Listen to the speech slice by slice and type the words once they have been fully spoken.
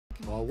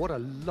Oh, what a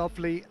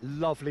lovely,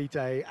 lovely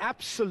day.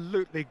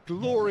 Absolutely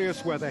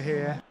glorious weather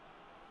here.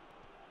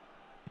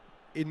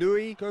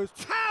 Inui goes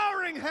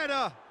towering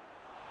header.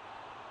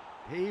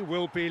 He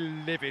will be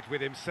livid with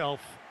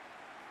himself.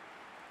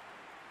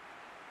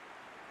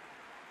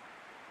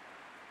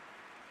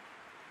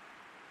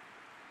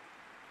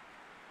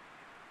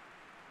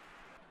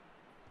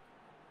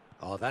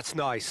 Oh, that's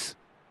nice.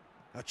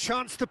 A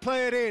chance to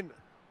play it in.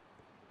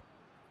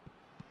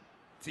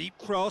 Deep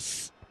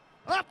cross.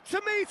 Up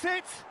to meet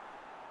it.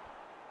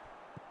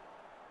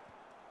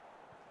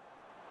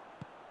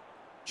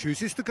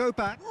 Chooses to go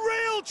back.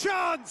 Real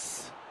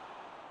chance!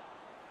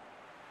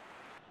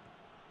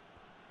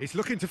 He's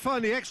looking to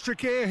find the extra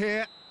gear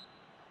here.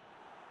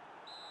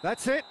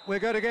 That's it. We're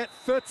going to get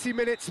 30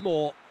 minutes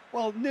more.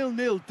 Well,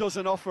 0-0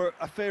 doesn't offer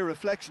a fair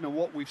reflection of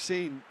what we've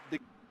seen.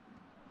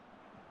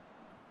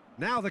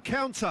 Now the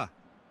counter.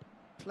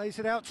 Plays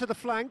it out to the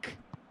flank.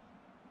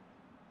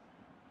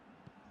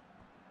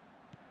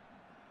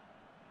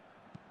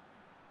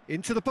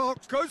 Into the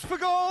box. Goes for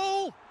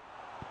goal!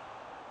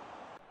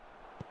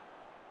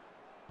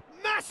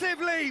 Massive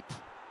leap!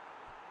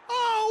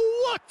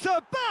 Oh, what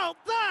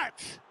about that?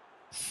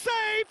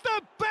 Save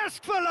the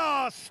best for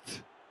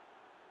last!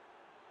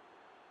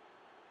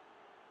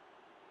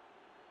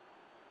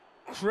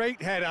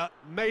 Great header,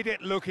 made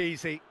it look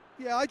easy.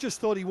 Yeah, I just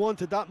thought he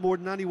wanted that more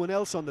than anyone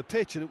else on the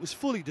pitch, and it was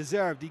fully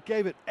deserved. He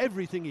gave it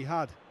everything he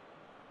had.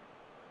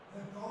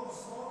 The goal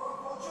scorer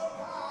for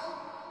Japan,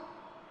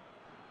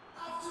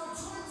 after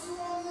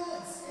 21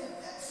 minutes in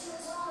extra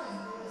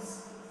time,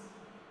 is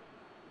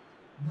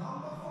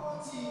number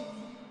 14.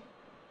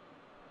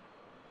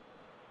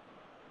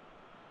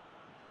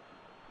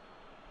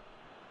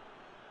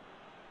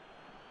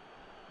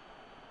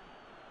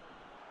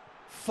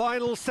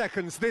 Final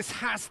seconds, this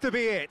has to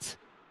be it.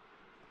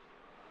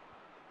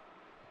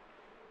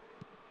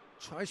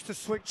 Tries to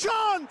switch.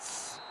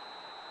 Chance!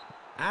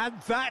 And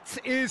that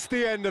is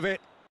the end of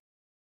it.